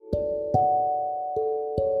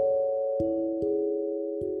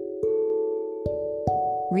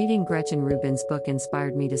Reading Gretchen Rubin's book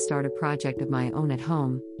inspired me to start a project of my own at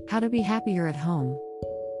home, How to Be Happier at Home.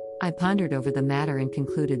 I pondered over the matter and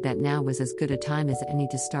concluded that now was as good a time as any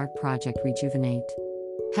to start Project Rejuvenate.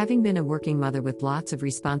 Having been a working mother with lots of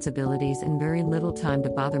responsibilities and very little time to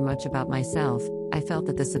bother much about myself, I felt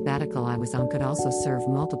that the sabbatical I was on could also serve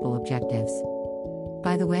multiple objectives.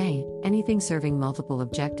 By the way, anything serving multiple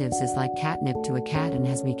objectives is like catnip to a cat and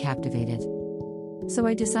has me captivated. So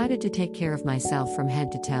I decided to take care of myself from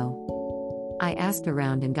head to toe. I asked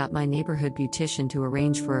around and got my neighborhood beautician to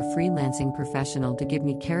arrange for a freelancing professional to give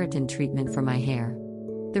me keratin treatment for my hair.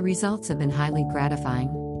 The results have been highly gratifying.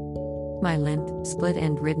 My limp,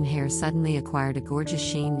 split-end ridden hair suddenly acquired a gorgeous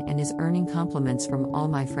sheen and is earning compliments from all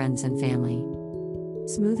my friends and family.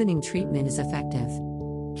 Smoothening treatment is effective.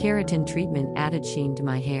 Keratin treatment added sheen to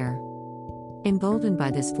my hair. Emboldened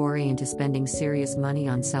by this foray into spending serious money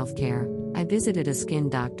on self-care, I visited a skin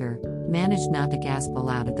doctor, managed not to gasp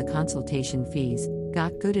aloud at the consultation fees,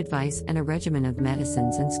 got good advice and a regimen of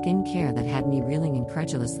medicines and skin care that had me reeling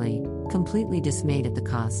incredulously, completely dismayed at the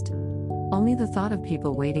cost. Only the thought of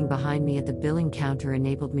people waiting behind me at the billing counter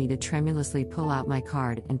enabled me to tremulously pull out my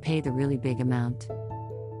card and pay the really big amount.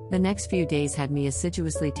 The next few days had me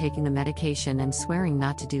assiduously taking the medication and swearing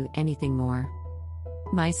not to do anything more.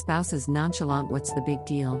 My spouse's nonchalant "what's the big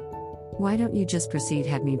deal? Why don't you just proceed?"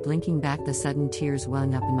 had me blinking back, the sudden tears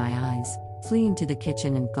welling up in my eyes, fleeing to the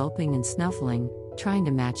kitchen and gulping and snuffling, trying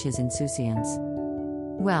to match his insouciance.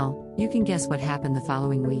 Well, you can guess what happened the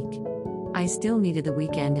following week. I still needed the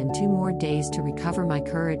weekend and 2 more days to recover my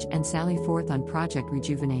courage and sally forth on Project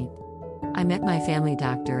Rejuvenate. I met my family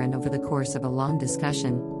doctor and over the course of a long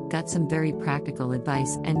discussion, got some very practical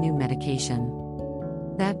advice and new medication.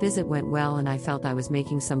 That visit went well and I felt I was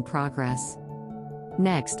making some progress.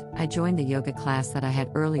 Next, I joined the yoga class that I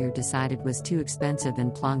had earlier decided was too expensive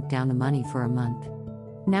and plonked down the money for a month.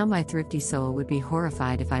 Now my thrifty soul would be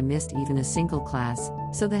horrified if I missed even a single class,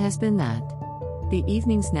 so that has been that. The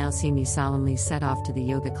evenings now see me solemnly set off to the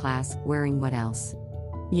yoga class, wearing what else?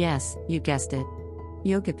 Yes, you guessed it.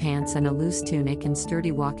 Yoga pants and a loose tunic and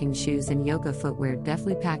sturdy walking shoes and yoga footwear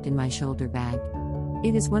deftly packed in my shoulder bag.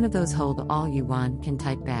 It is one of those hold-all-you-want-can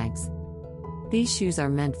type bags. These shoes are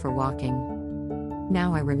meant for walking.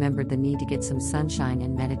 Now I remembered the need to get some sunshine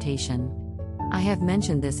and meditation. I have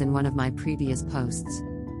mentioned this in one of my previous posts.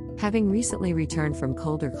 Having recently returned from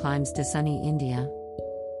colder climes to sunny India,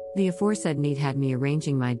 the aforesaid need had me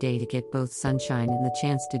arranging my day to get both sunshine and the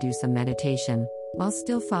chance to do some meditation, while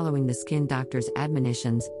still following the skin doctor's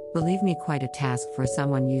admonitions. Believe me, quite a task for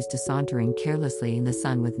someone used to sauntering carelessly in the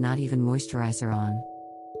sun with not even moisturizer on.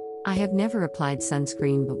 I have never applied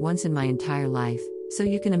sunscreen but once in my entire life, so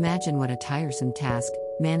you can imagine what a tiresome task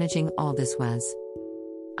managing all this was.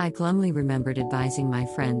 I glumly remembered advising my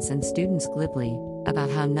friends and students glibly about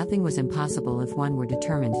how nothing was impossible if one were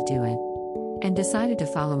determined to do it, and decided to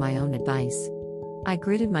follow my own advice. I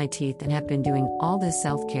gritted my teeth and have been doing all this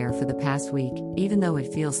self-care for the past week, even though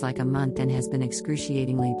it feels like a month and has been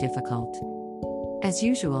excruciatingly difficult. As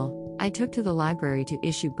usual, I took to the library to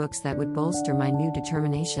issue books that would bolster my new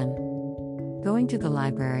determination. Going to the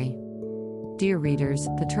library. Dear readers,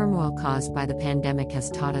 the turmoil caused by the pandemic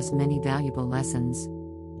has taught us many valuable lessons.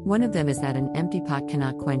 One of them is that an empty pot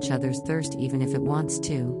cannot quench others' thirst even if it wants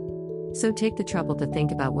to. So take the trouble to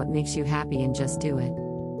think about what makes you happy and just do it.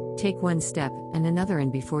 Take one step, and another,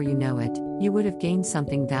 and before you know it, you would have gained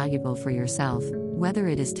something valuable for yourself, whether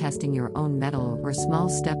it is testing your own mettle or a small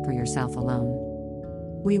step for yourself alone.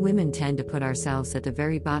 We women tend to put ourselves at the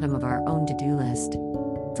very bottom of our own to-do list.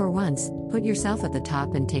 For once, put yourself at the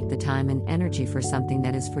top and take the time and energy for something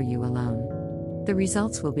that is for you alone. The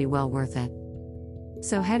results will be well worth it.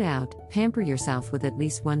 So head out, pamper yourself with at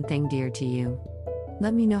least one thing dear to you.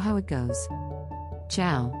 Let me know how it goes.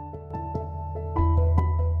 Ciao.